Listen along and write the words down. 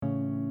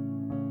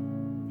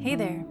Hey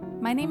there,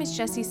 my name is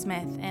Jessie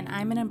Smith, and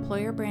I'm an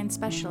employer brand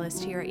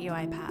specialist here at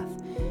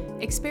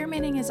UiPath.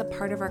 Experimenting is a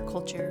part of our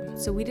culture,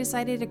 so we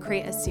decided to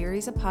create a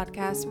series of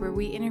podcasts where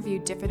we interview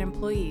different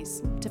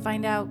employees to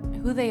find out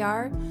who they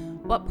are,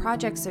 what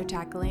projects they're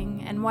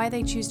tackling, and why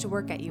they choose to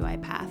work at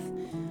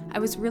UiPath. I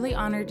was really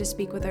honored to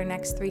speak with our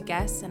next three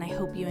guests, and I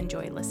hope you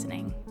enjoy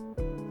listening.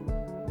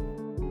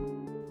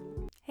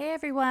 Hey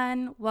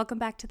everyone, welcome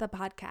back to the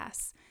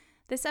podcast.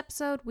 This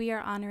episode, we are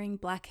honoring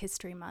Black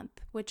History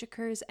Month, which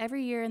occurs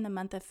every year in the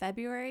month of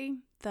February,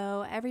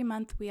 though every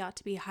month we ought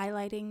to be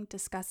highlighting,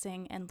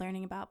 discussing, and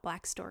learning about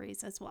Black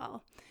stories as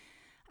well.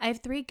 I have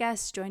three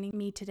guests joining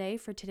me today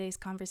for today's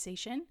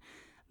conversation.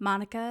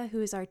 Monica,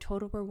 who is our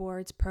Total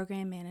Rewards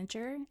Program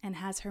Manager and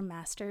has her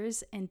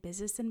master's in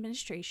Business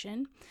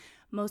Administration.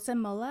 Mosa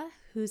Mola,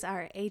 who's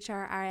our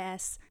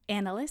HRIS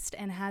analyst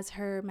and has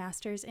her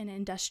master's in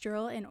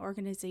Industrial and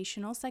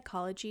Organizational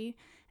Psychology.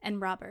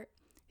 And Robert,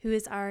 who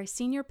is our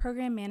Senior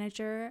Program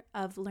Manager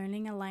of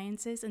Learning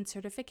Alliances and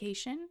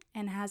Certification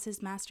and has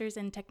his master's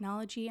in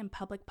Technology and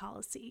Public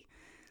Policy.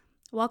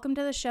 Welcome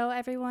to the show,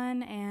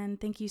 everyone, and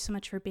thank you so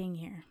much for being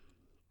here.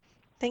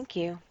 Thank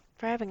you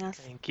for having us.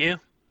 Thank you.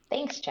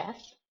 Thanks,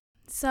 Jess.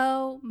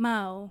 So,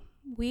 Mo,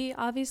 we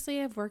obviously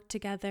have worked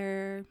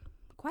together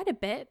quite a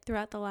bit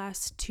throughout the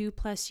last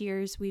 2+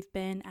 years we've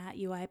been at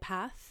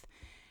UiPath.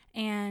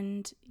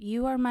 And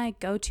you are my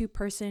go-to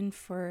person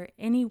for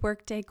any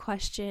workday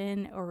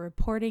question or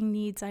reporting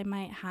needs I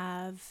might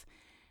have.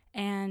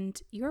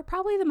 And you're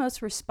probably the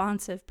most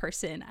responsive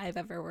person I've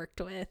ever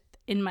worked with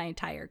in my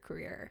entire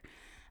career.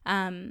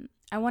 I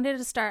wanted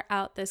to start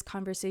out this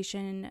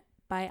conversation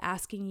by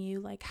asking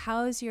you,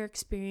 how is your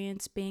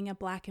experience being a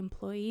Black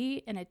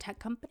employee in a tech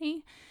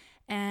company?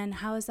 And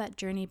how has that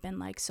journey been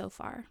like so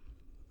far?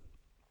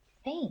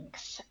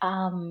 Thanks.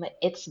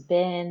 It's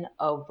been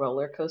a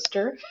roller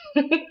coaster,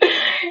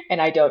 and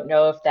I don't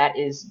know if that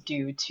is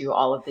due to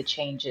all of the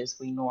changes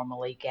we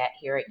normally get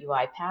here at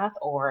UiPath,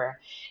 or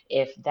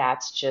if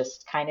that's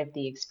just kind of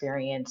the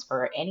experience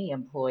for any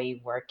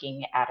employee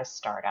working at a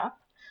startup.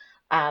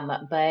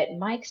 But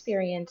my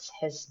experience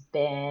has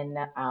been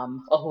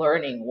a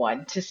learning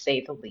one, to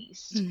say the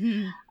least.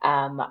 Mm-hmm.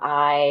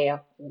 I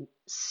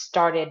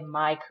started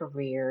my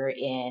career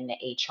in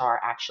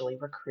HR, actually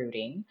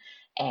recruiting,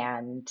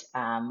 and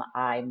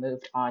I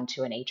moved on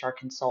to an HR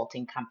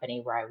consulting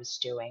company where I was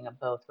doing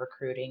both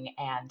recruiting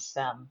and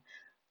some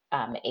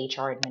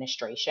HR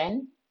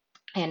administration.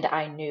 And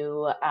I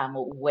knew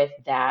with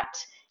that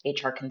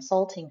HR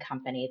consulting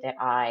company that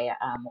I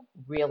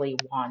really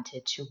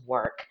wanted to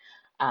work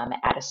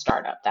at a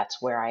startup.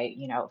 That's where I,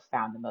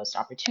 found the most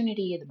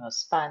opportunity, the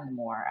most fun, the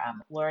more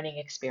learning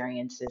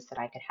experiences that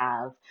I could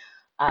have.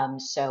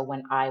 So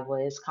when I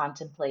was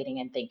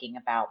contemplating and thinking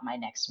about my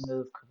next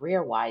move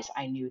career-wise,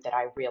 I knew that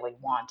I really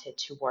wanted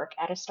to work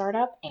at a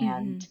startup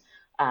Mm-hmm.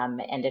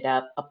 and ended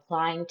up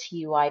applying to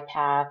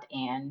UiPath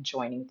and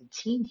joining the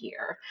team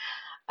here.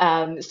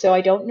 So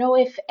I don't know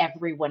if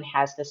everyone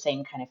has the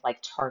same kind of like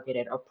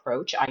targeted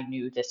approach. I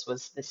knew this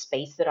was the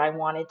space that I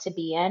wanted to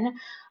be in,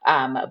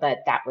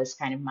 but that was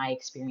kind of my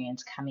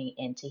experience coming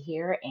into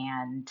here.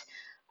 And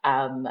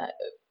um,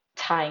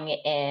 tying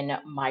in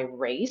my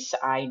race,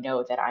 I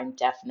know that I'm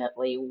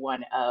definitely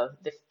one of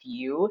the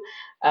few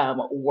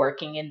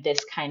working in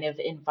this kind of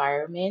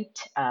environment,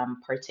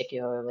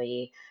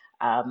 particularly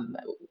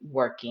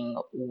working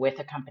with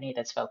a company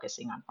that's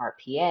focusing on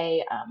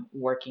RPA,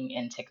 working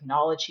in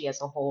technology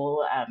as a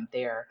whole.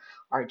 There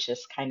are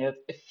just kind of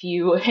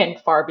few and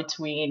far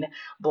between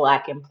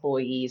Black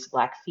employees,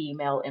 Black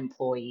female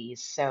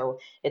employees. So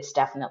it's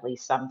definitely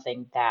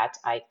something that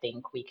I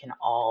think we can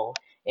all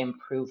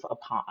improve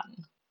upon.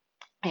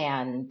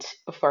 And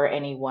for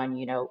anyone,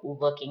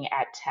 looking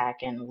at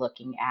tech and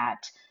looking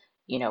at,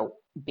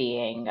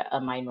 being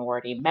a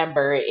minority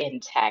member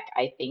in tech,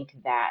 I think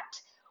that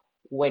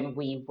when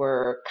we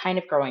were kind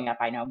of growing up,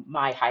 I know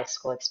my high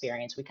school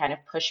experience, we kind of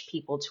pushed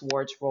people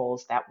towards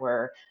roles that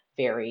were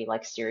very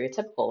like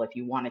stereotypical. If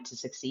you wanted to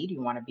succeed,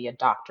 you want to be a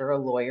doctor, a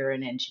lawyer,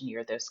 an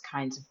engineer, those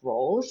kinds of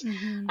roles,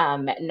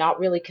 Mm-hmm. not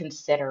really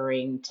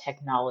considering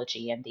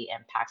technology and the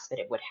impacts that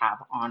it would have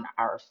on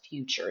our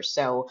future.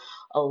 So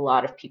a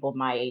lot of people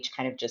my age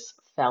kind of just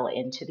fell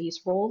into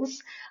these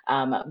roles.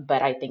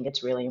 But I think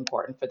it's really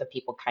important for the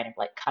people kind of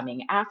like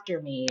coming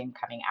after me and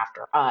coming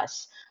after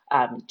us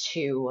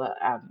to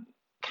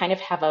kind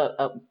of have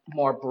a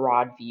more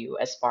broad view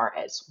as far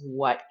as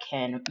what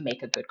can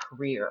make a good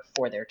career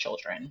for their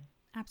children.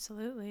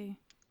 Absolutely.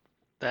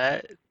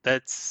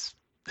 That's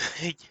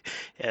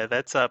yeah,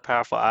 that's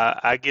powerful.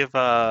 I give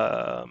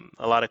a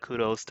lot of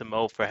kudos to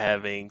Mo for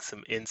having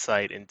some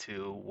insight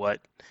into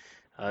what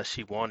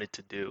she wanted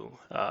to do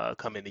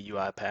coming to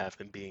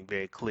UiPath and being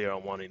very clear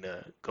on wanting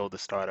to go the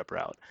startup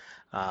route.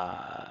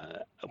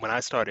 When I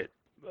started,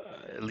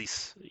 at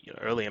least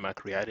early in my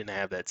career, I didn't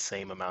have that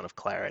same amount of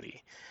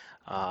clarity.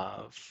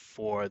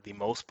 For the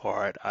most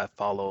part, I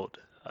followed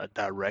a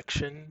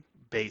direction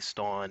based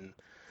on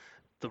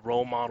the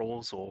role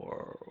models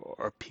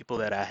or people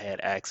that I had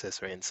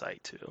access or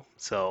insight to.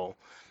 So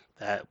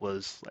that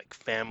was like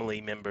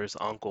family members,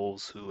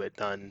 uncles who had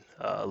done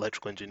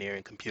electrical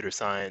engineering, computer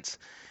science.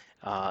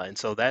 And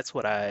so that's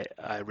what I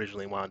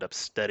originally wound up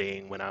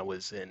studying when I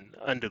was in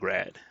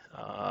undergrad.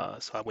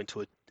 So I went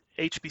to a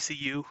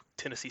HBCU,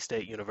 Tennessee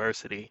State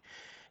University,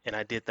 and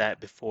I did that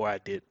before I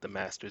did the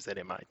master's at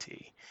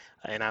MIT.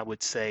 And I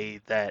would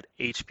say that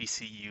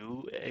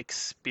HBCU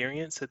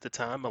experience at the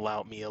time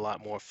allowed me a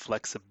lot more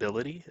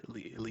flexibility, at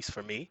least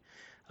for me,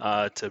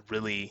 to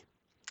really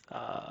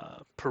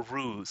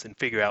peruse and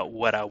figure out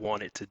what I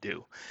wanted to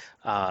do.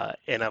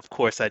 And of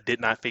course, I did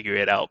not figure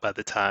it out by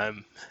the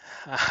time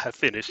I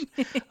finished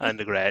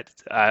undergrad.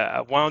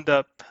 I wound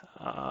up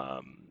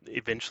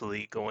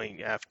eventually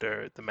going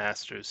after the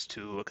master's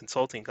to a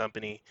consulting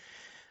company,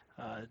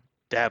 uh,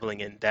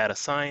 dabbling in data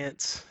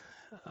science,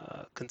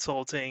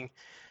 consulting,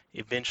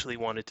 eventually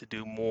wanted to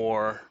do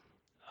more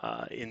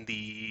in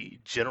the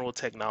general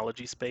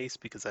technology space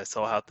because I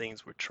saw how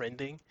things were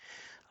trending.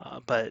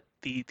 But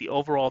the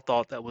overall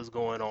thought that was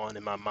going on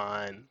in my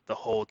mind the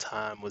whole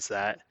time was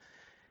that,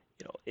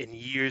 in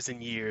years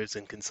and years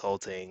in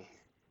consulting,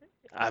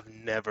 I've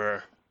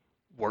never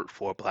worked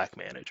for a black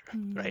manager,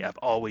 right? Mm. I've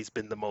always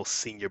been the most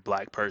senior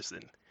black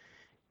person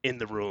in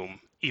the room,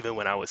 even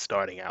when I was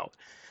starting out.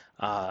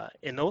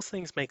 And those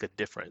things make a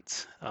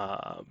difference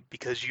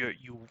because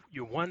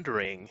you're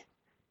wondering,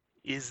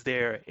 is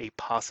there a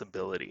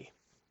possibility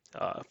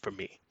for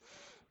me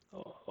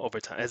over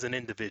time as an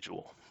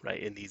individual,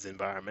 right, in these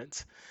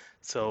environments?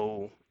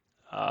 So,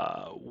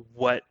 uh,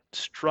 what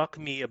struck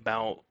me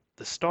about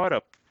the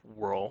startup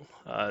world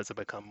as I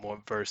become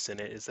more versed in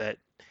it is that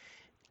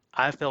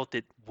I felt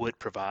it would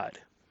provide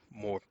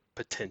more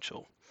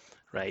potential,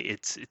 right?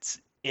 It's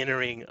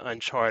entering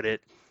uncharted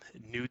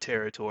new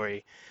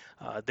territory.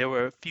 There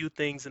were a few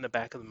things in the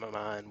back of my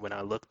mind when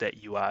I looked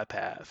at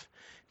UiPath. It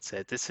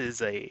said this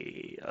is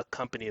a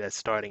company that's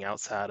starting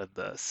outside of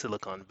the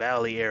Silicon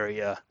Valley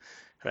area,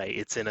 right?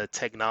 It's in a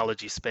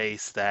technology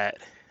space that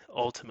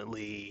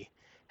ultimately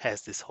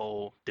has this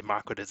whole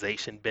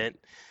democratization bent,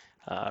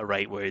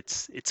 right, where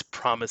it's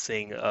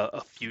promising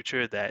a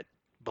future that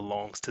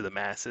belongs to the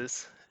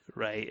masses,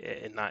 right,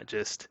 and not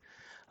just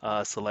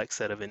a select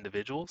set of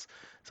individuals.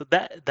 So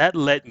that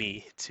led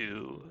me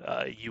to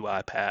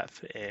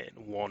UiPath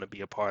and want to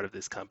be a part of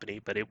this company,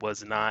 but it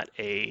was not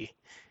a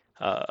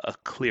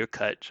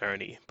clear-cut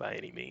journey by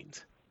any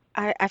means.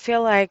 I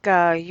feel like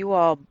you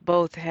all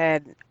both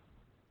had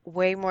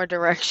way more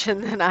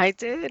direction than I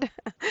did.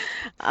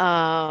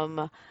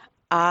 Um,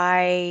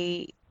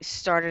 I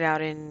started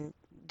out in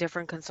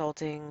different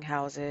consulting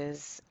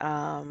houses.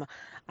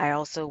 I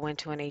also went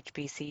to an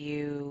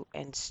HBCU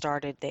and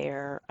started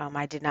there.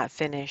 I did not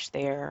finish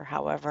there,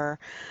 however.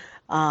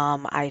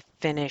 I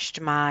finished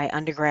my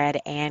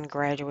undergrad and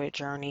graduate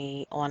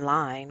journey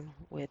online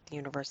with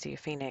University of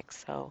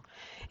Phoenix. So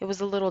it was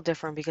a little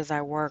different because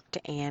I worked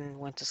and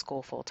went to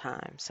school full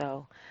time.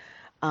 So,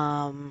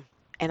 um,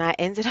 and I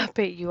ended up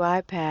at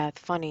UiPath.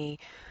 Funny,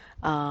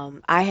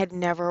 I had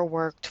never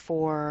worked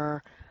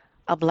for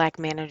a black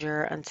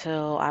manager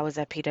until I was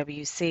at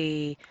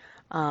PwC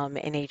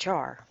in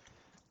HR.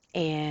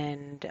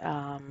 And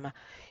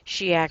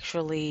she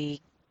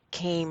actually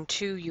came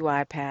to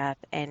UiPath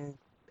and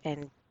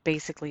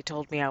basically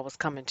told me I was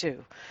coming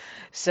too.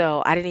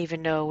 So I didn't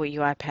even know what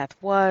UiPath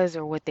was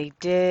or what they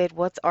did.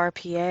 What's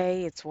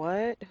RPA? It's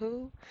what?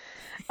 Who?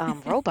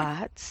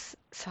 Robots.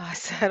 So I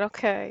said,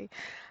 okay.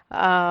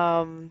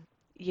 Um,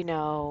 you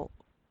know,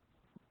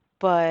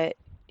 but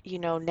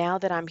now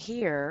that I'm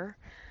here,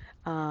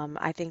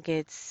 I think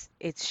it's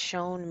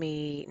shown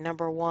me,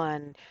 number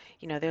one,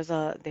 there's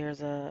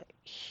a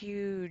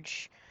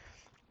huge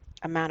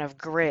amount of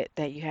grit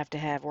that you have to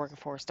have working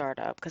for a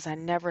startup because I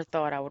never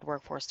thought I would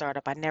work for a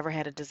startup. I never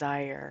had a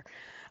desire.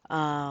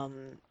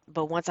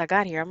 But once I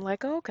got here, I'm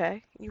like, oh,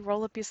 okay, you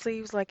roll up your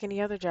sleeves like any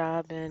other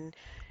job, and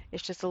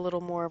it's just a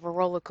little more of a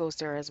roller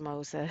coaster, as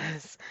Mo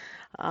says,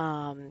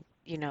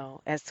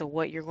 as to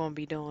what you're going to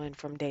be doing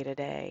from day to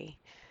day.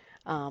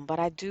 But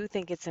I do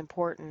think it's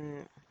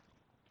important,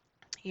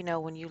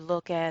 when you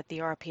look at the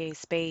RPA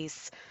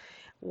space,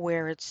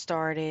 where it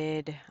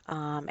started,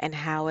 and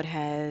how it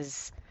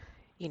has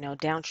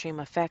downstream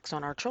effects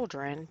on our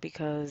children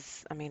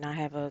because I mean,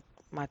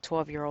 my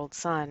 12-year-old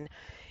son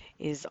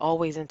is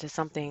always into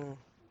something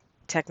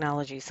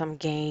technology, some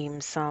game,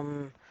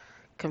 some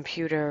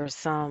computer,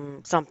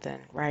 something,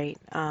 right?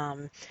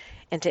 And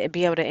to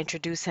be able to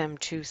introduce him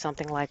to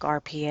something like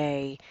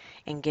RPA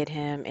and get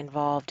him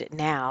involved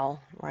now,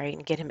 right?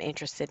 And get him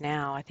interested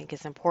now, I think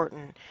is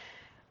important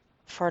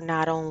for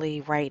not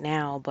only right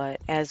now,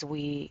 but as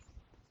we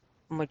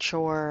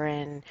mature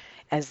and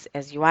as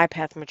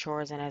UiPath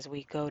matures and as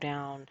we go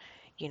down,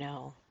 you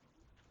know,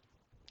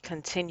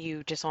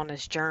 continue just on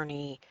this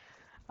journey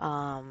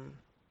um,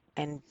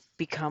 and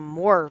become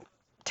more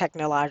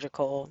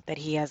technological, that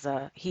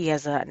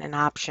an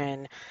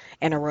option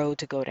and a road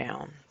to go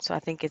down. So I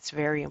think it's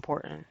very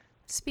important.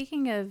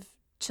 Speaking of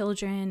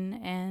children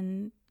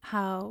and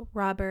how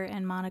Robert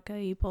and Monica,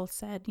 you both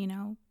said,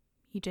 you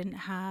didn't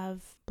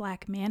have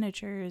black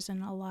managers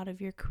in a lot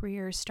of your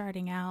career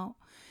starting out.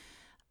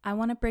 I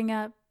want to bring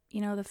up,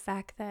 the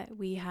fact that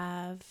we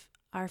have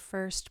our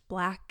first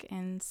Black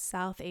and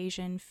South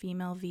Asian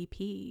female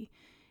VP.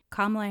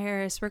 Kamala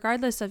Harris,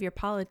 regardless of your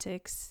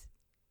politics,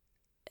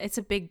 it's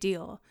a big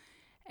deal.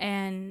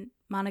 And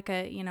Monica,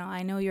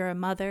 I know you're a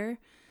mother.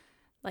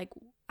 Like,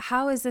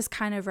 how is this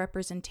kind of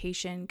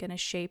representation going to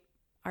shape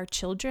our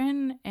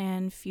children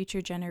and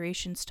future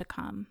generations to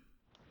come?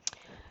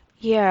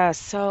 Yeah,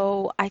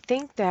 so I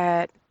think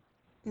that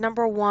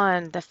number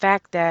one, the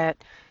fact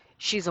that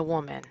she's a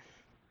woman,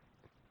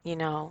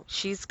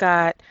 she's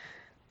got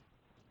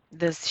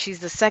this, she's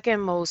the second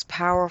most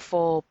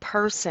powerful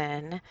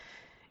person,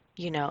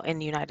 in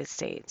the United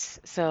States.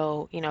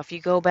 So, if you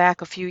go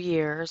back a few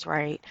years,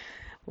 right,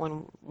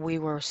 when we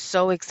were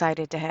so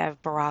excited to have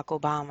Barack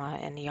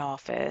Obama in the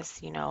office,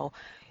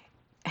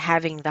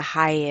 having the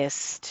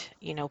highest,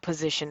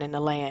 position in the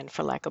land,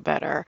 for lack of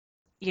better.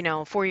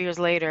 4 years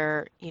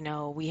later,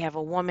 we have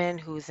a woman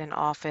who's in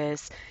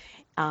office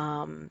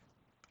um,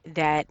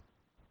 that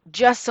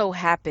just so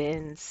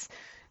happens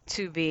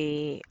to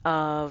be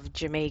of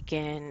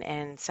Jamaican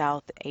and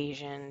South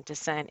Asian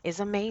descent is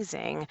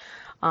amazing.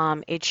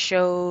 It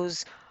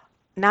shows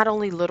not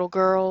only little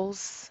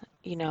girls,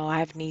 I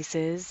have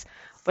nieces,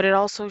 but it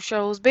also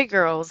shows big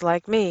girls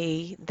like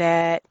me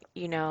that,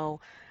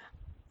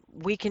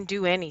 we can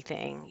do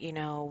anything.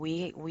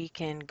 We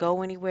can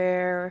go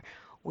anywhere,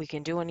 we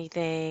can do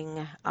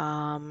anything,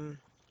 and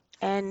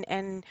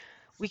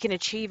we can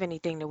achieve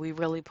anything that we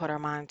really put our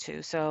mind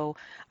to. So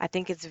I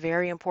think it's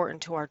very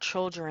important to our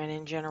children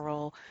in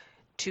general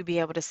to be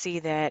able to see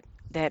that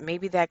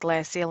maybe that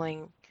glass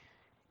ceiling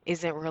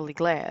isn't really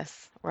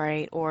glass,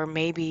 right? Or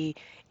maybe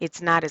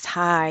it's not as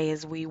high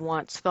as we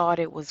once thought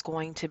it was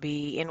going to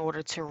be in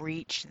order to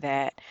reach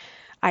that.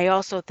 I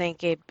also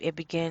think it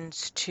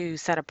begins to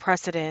set a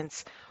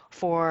precedence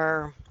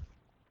for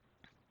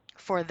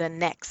for the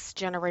next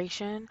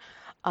generation,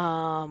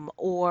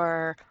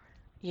 or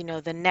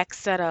the next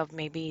set of,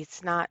 maybe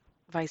it's not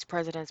vice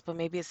presidents, but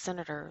maybe it's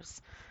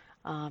senators,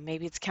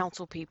 maybe it's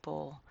council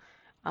people.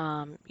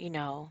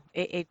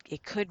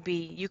 It could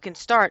be, you can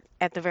start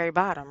at the very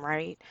bottom,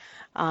 right?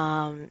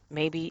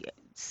 Maybe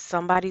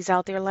somebody's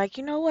out there like,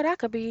 you know what, I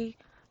could be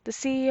the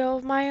CEO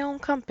of my own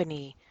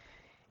company.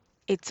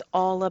 It's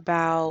all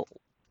about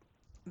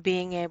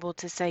being able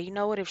to say, you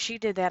know what, if she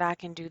did that, I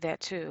can do that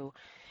too.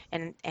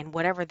 And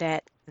whatever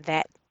that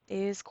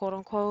is, quote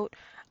unquote,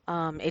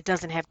 it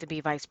doesn't have to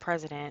be vice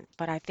president,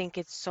 but I think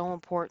it's so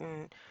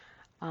important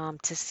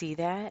to see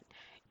that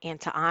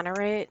and to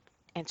honor it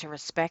and to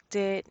respect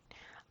it.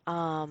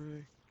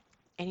 Um,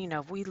 and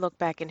if we look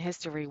back in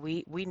history,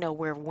 we know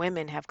where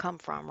women have come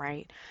from,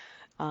 right?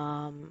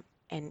 And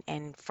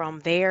from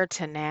there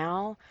to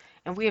now,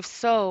 and we have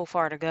so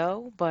far to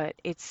go, but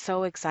it's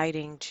so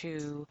exciting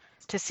to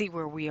see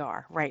where we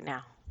are right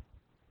now.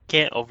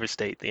 Can't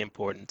overstate the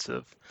importance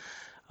of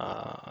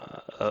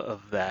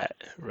that,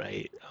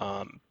 right?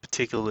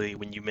 Particularly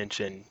when you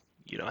mention,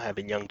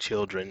 having young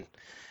children,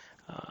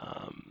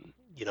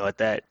 at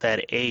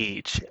that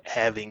age,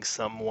 having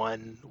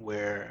someone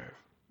where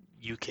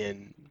you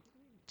can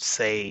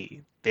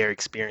say their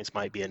experience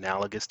might be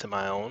analogous to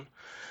my own,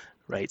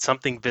 right?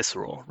 Something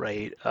visceral,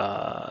 right?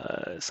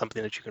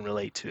 Something that you can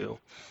relate to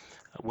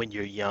when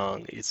you're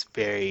young is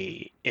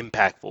very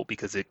impactful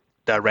because it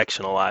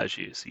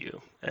directionalizes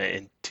you.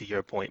 And to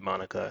your point,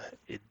 Monica,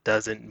 it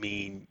doesn't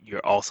mean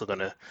you're also going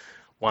to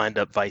wind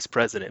up vice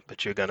president,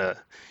 but you're gonna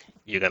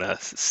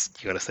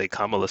say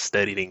Kamala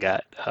studied and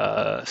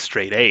got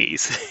straight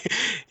A's.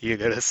 You're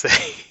gonna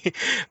say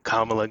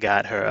Kamala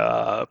got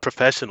her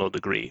professional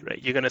degree,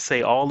 right? You're gonna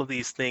say all of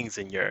these things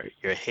in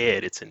your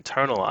head. It's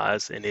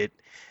internalized, and it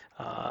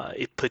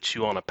puts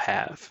you on a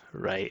path,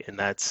 right? And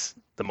that's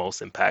the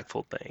most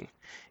impactful thing.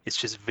 It's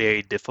just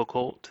very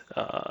difficult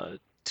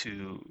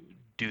to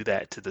do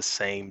that to the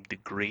same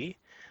degree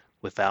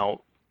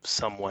without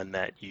someone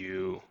that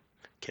you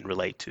can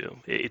relate to.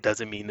 It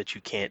doesn't mean that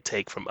you can't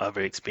take from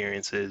other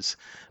experiences,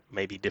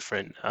 maybe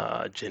different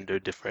gender,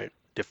 different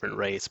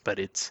race, but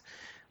it's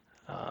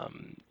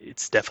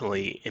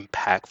definitely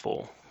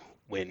impactful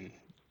when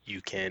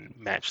you can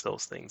match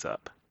those things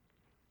up.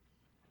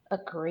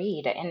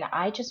 Agreed. And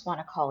I just want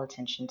to call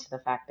attention to the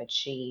fact that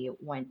she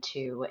went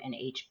to an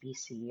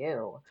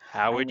HBCU. I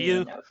Howard,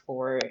 you? mean,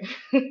 for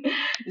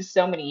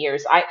so many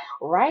years.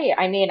 Right.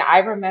 I mean, I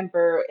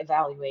remember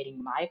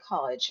evaluating my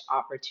college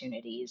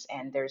opportunities,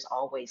 and there's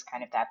always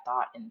kind of that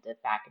thought in the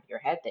back of your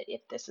head that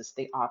if this is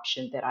the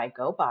option that I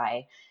go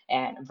by,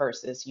 and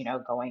versus,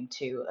 going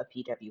to a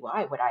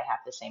PWI, would I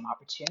have the same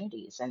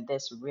opportunities? And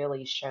this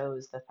really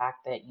shows the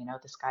fact that,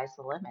 the sky's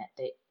the limit,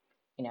 that,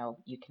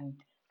 you can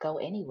go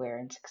anywhere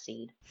and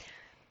succeed.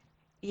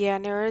 Yeah,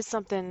 and there is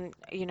something,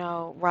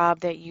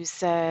 Rob, that you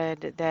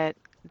said that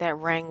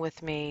rang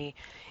with me,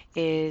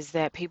 is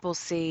that people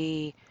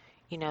see,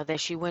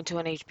 that she went to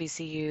an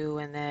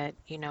HBCU and that,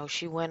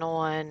 she went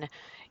on,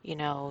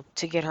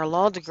 to get her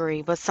law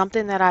degree. But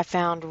something that I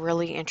found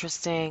really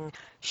interesting,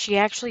 she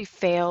actually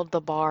failed the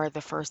bar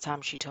the first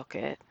time she took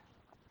it.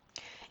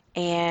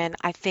 And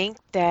I think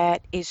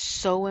that is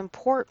so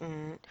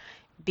important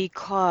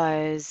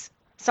because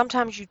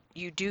sometimes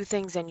you do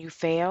things and you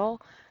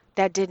fail.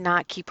 That did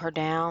not keep her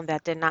down.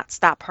 That did not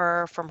stop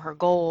her from her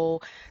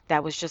goal.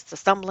 That was just a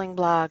stumbling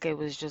block. It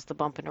was just a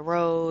bump in the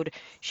road.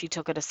 She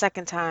took it a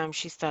second time.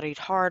 She studied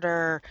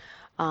harder,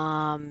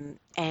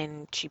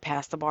 and she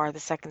passed the bar the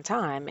second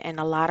time. And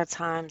a lot of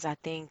times, I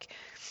think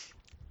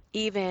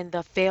even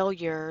the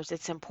failures,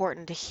 it's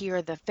important to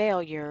hear the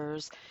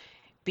failures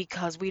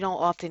because we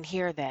don't often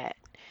hear that.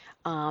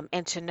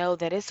 And to know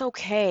that it's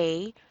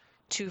okay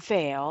to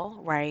fail,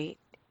 right?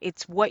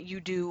 It's what you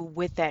do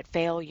with that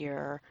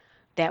failure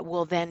that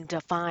will then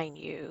define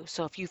you.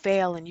 So if you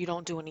fail and you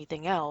don't do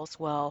anything else,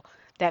 well,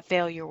 that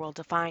failure will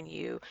define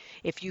you.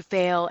 If you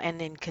fail and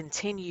then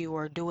continue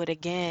or do it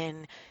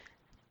again,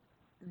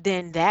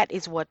 then that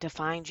is what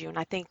defines you. And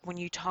I think when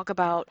you talk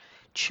about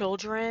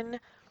children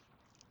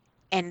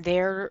and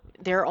their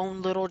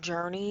own little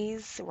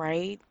journeys,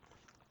 right?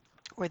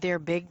 Or their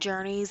big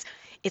journeys,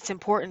 it's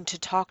important to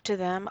talk to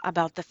them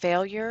about the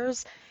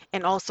failures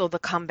and also the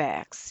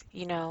comebacks,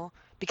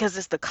 because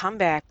it's the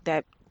comeback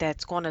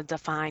that's going to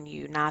define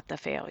you, not the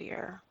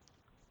failure.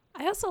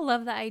 I also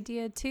love the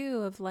idea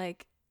too of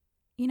like,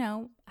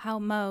 how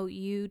Mo,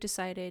 you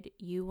decided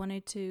you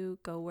wanted to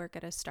go work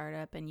at a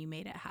startup and you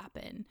made it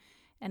happen.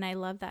 And I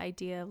love the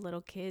idea of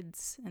little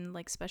kids and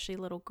like especially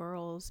little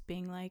girls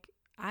being like,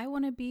 I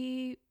want to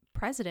be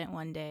president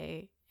one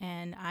day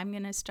and I'm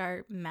going to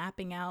start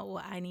mapping out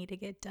what I need to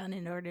get done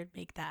in order to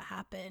make that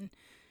happen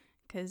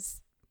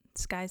because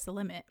sky's the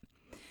limit.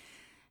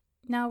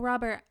 Now,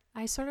 Robert,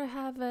 I sort of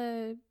have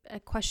a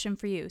question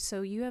for you.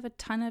 So you have a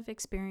ton of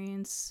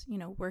experience,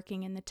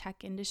 working in the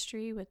tech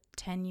industry with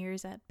 10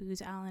 years at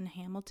Booz Allen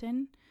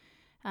Hamilton.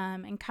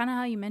 And kind of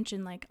how you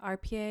mentioned, like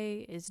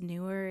RPA is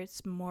newer,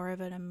 it's more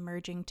of an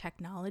emerging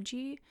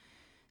technology.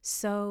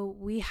 So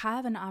we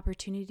have an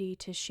opportunity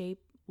to shape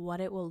what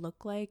it will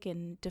look like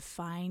and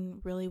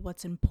define really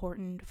what's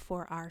important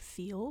for our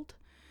field.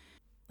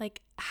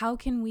 Like, how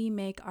can we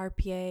make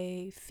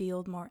RPA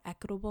field more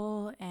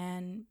equitable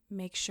and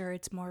make sure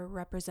it's more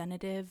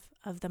representative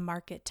of the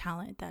market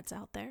talent that's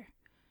out there?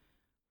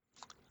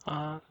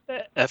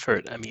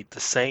 Effort. I mean, the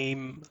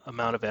same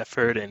amount of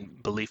effort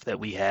and belief that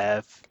we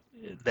have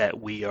that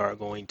we are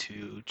going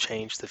to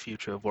change the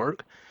future of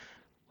work,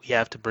 we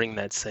have to bring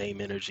that same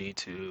energy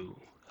to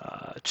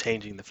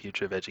changing the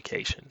future of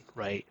education,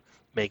 right?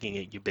 Making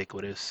it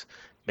ubiquitous,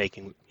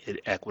 making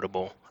it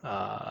equitable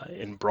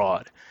and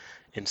broad.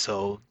 And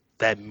so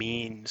that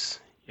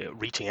means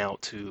reaching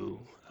out to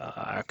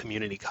our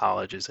community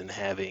colleges and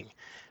having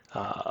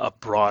a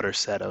broader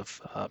set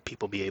of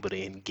people be able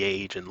to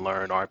engage and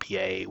learn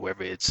RPA,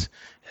 whether it's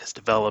as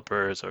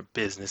developers or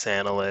business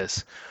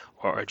analysts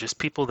or just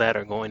people that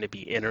are going to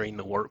be entering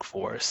the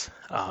workforce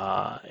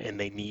and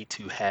they need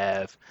to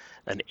have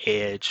an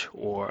edge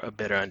or a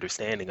better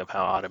understanding of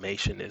how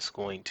automation is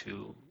going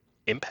to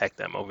impact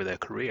them over their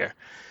career.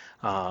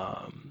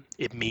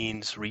 It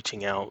means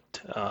reaching out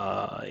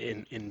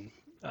in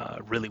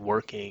really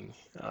working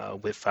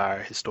with our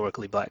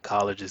historically black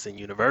colleges and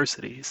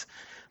universities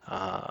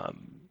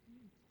um,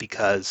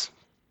 because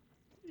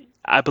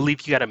I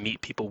believe you got to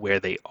meet people where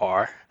they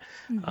are,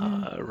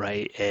 Mm-hmm.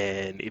 right?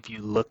 And if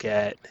you look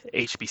at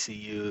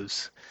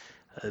HBCUs,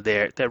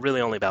 they're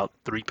really only about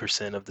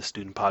 3% of the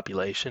student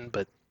population,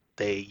 but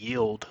they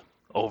yield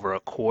over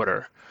a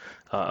quarter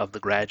of the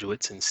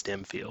graduates in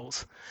STEM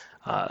fields.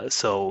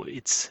 So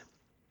it's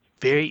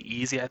very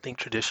easy, I think,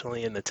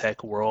 traditionally in the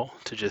tech world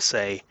to just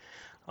say,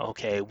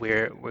 okay,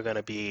 we're going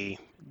to be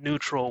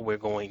neutral. We're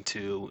going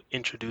to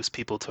introduce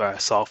people to our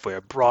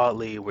software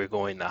broadly. We're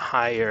going to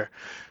hire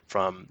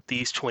from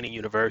these 20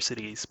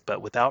 universities,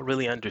 but without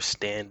really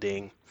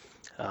understanding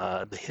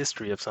the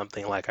history of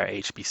something like our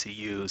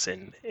HBCUs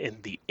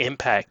and the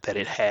impact that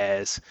it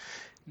has,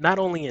 not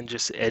only in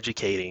just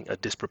educating a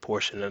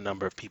disproportionate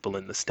number of people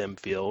in the STEM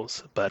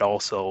fields, but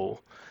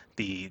also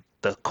the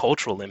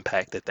cultural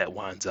impact that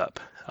winds up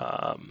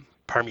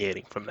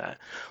permeating from that,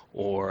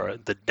 or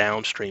the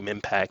downstream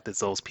impact as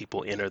those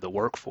people enter the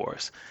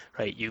workforce,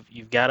 right?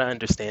 You've got to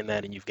understand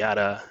that, and you've got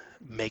to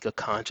make a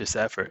conscious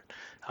effort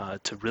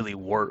to really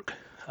work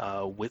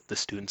with the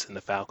students and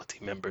the faculty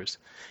members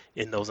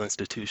in those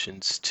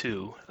institutions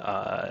too,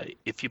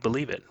 if you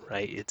believe it,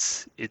 right?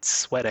 It's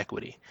sweat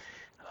equity.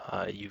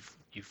 You've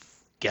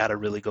got to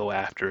really go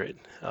after it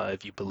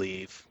if you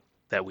believe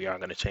that we are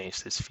going to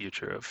change this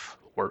future of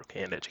work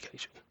and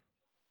education.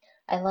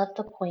 I love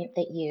the point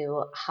that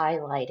you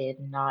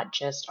highlighted not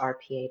just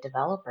RPA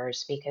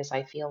developers, because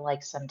I feel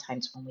like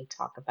sometimes when we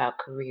talk about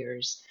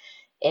careers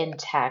in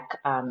tech,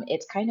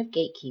 it's kind of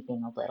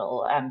gatekeeping a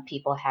little.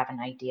 People have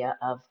an idea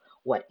of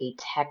what a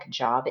tech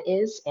job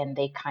is, and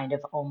they kind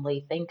of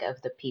only think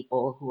of the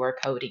people who are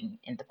coding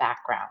in the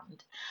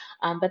background.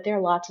 But there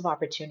are lots of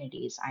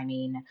opportunities. I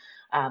mean,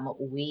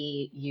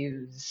 we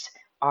use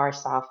our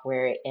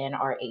software in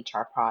our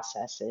HR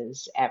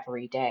processes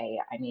every day.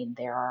 I mean,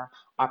 there are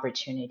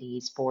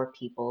opportunities for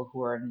people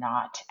who are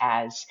not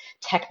as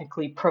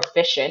technically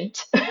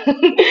proficient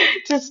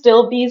to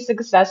still be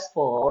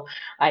successful.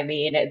 I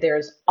mean,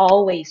 there's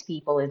always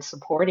people in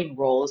supporting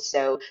roles.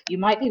 So you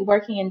might be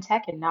working in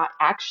tech and not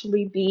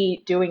actually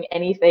be doing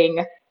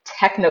anything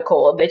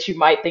technical that you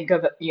might think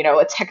of,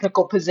 a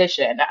technical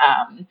position.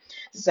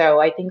 So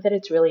I think that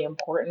it's really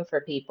important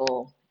for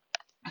people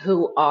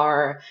who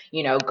are,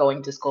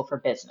 going to school for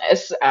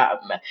business,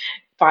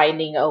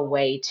 finding a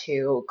way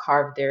to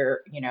carve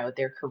their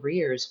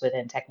careers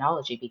within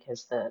technology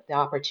because the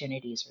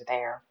opportunities are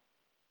there.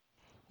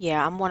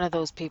 Yeah, I'm one of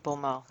those people,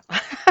 Mo.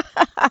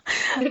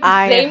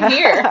 Same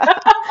here.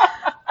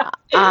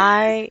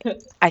 I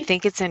I I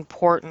think it's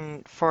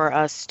important for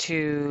us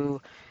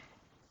to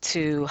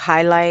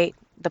highlight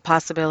the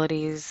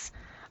possibilities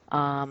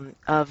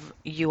of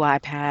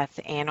UiPath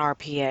and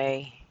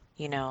RPA,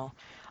 you know,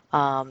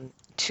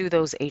 to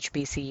those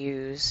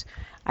HBCUs.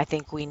 I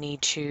think we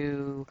need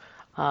to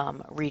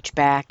reach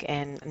back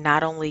and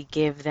not only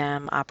give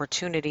them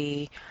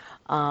opportunity,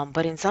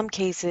 but in some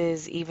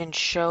cases, even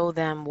show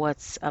them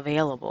what's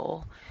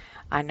available.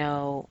 I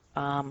know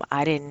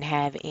I didn't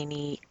have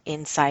any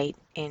insight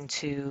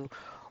into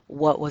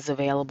what was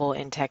available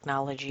in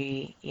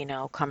technology,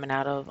 coming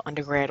out of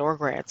undergrad or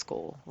grad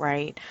school,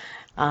 right?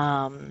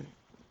 Um,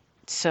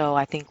 so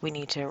I think we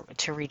need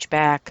to reach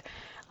back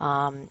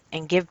and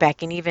give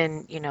back. And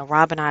even,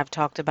 Rob and I have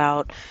talked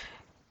about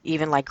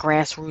even like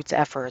grassroots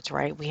efforts,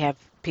 right? We have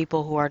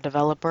people who are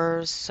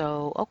developers.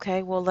 So,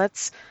 okay, well,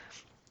 let's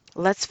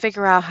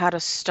figure out how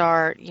to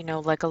start,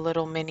 like a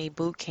little mini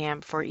boot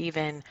camp for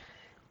even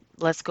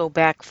let's go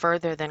back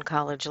further than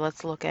college.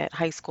 Let's look at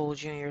high school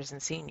juniors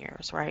and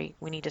seniors, right?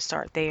 We need to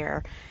start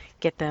there,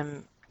 get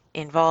them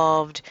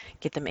involved,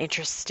 get them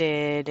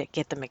interested,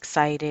 get them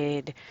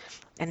excited,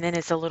 and then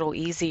it's a little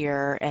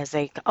easier as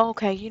they, oh,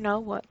 okay, you know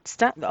what,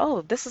 STEM,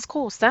 oh, this is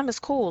cool. STEM is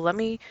cool. Let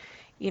me,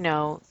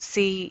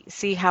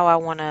 see how I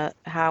want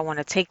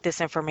to take this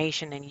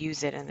information and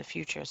use it in the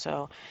future.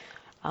 So,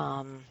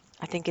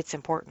 I think it's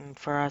important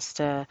for us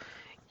to,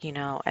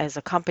 as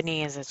a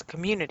company, as a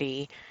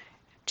community,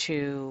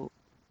 to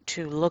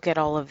look at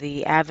all of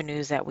the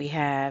avenues that we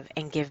have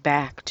and give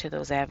back to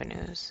those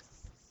avenues.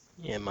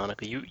 Yeah,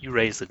 Monica, you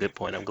raised a good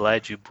point. I'm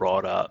glad you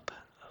brought up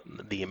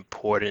the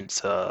importance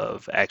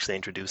of actually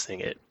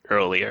introducing it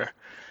earlier,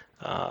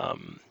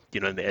 in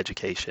the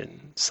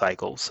education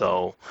cycle.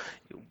 So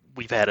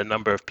we've had a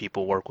number of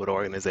people work with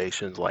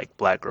organizations like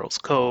Black Girls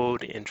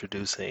Code,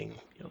 introducing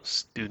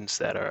students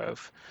that are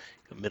of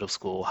middle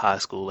school, high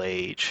school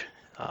age,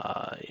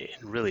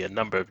 in really a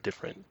number of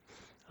different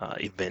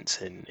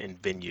events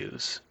and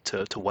venues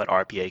to what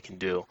RPA can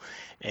do.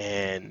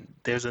 And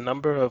there's a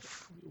number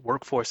of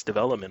workforce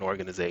development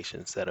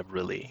organizations that have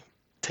really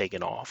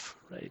taken off,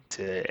 right,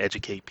 to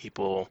educate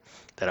people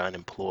that are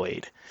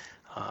unemployed.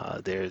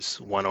 There's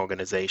one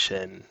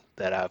organization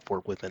that I've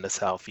worked with in the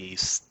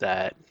Southeast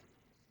that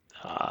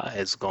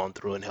has gone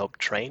through and helped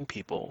train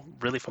people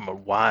really from a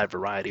wide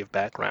variety of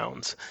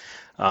backgrounds,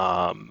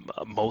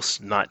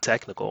 most not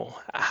technical,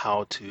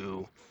 how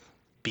to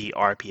be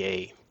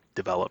RPA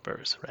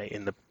developers, right?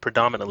 In the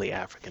predominantly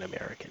African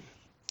American.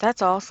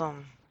 That's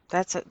awesome.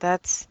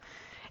 That's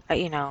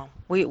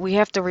we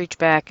have to reach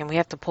back and we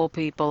have to pull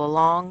people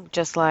along,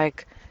 just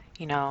like,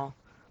 you know,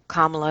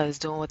 Kamala is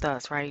doing with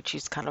us, right?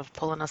 She's kind of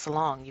pulling us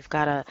along.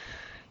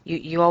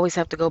 You always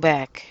have to go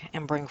back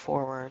and bring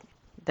forward.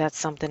 That's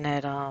something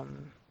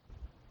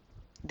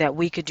that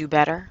we could do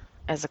better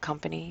as a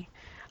company.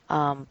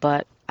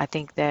 But I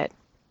think that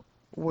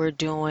we're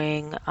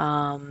doing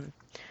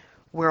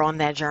we're on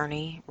that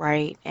journey,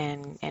 right?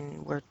 And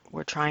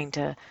we're trying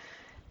to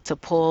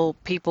pull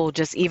people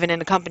just even in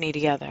the company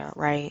together,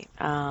 right?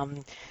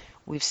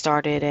 We've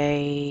started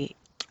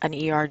an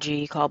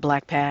ERG called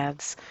Black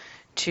Paths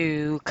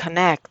to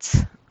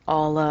connect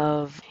all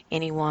of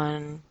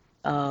anyone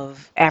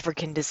of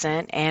African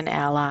descent and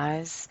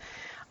allies.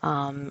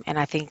 And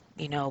I think,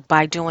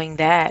 by doing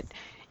that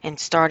and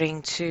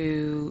starting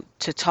to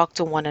talk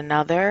to one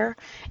another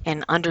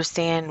and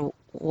understand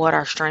what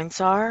our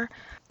strengths are,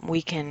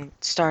 we can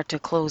start to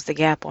close the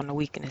gap on the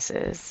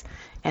weaknesses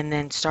and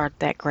then start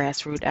that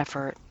grassroots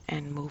effort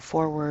and move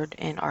forward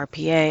in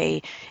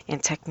RPA, in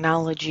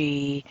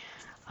technology,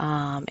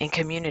 in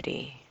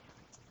community.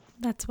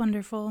 That's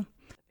wonderful.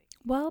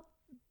 Well,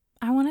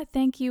 I want to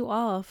thank you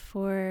all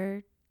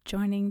for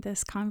joining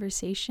this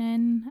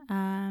conversation.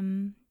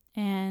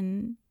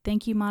 And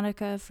thank you,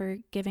 Monica, for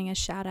giving a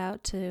shout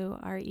out to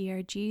our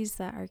ERGs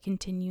that are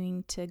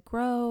continuing to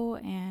grow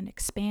and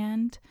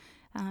expand,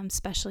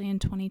 especially in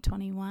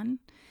 2021.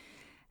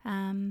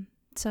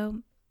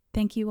 So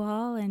thank you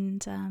all,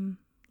 and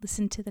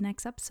listen to the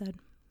next episode.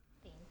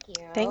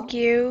 Thank Thank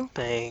you. you.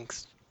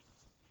 Thanks.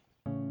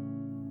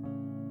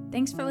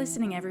 Thanks for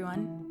listening,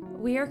 everyone.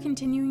 We are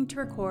continuing to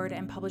record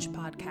and publish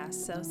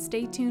podcasts, so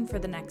stay tuned for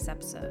the next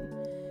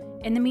episode.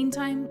 In the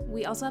meantime,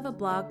 we also have a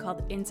blog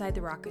called Inside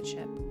the Rocket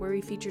Ship, where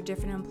we feature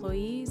different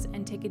employees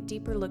and take a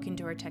deeper look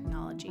into our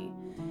technology.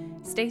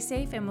 Stay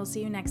safe, and we'll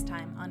see you next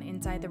time on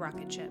Inside the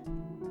Rocket Ship.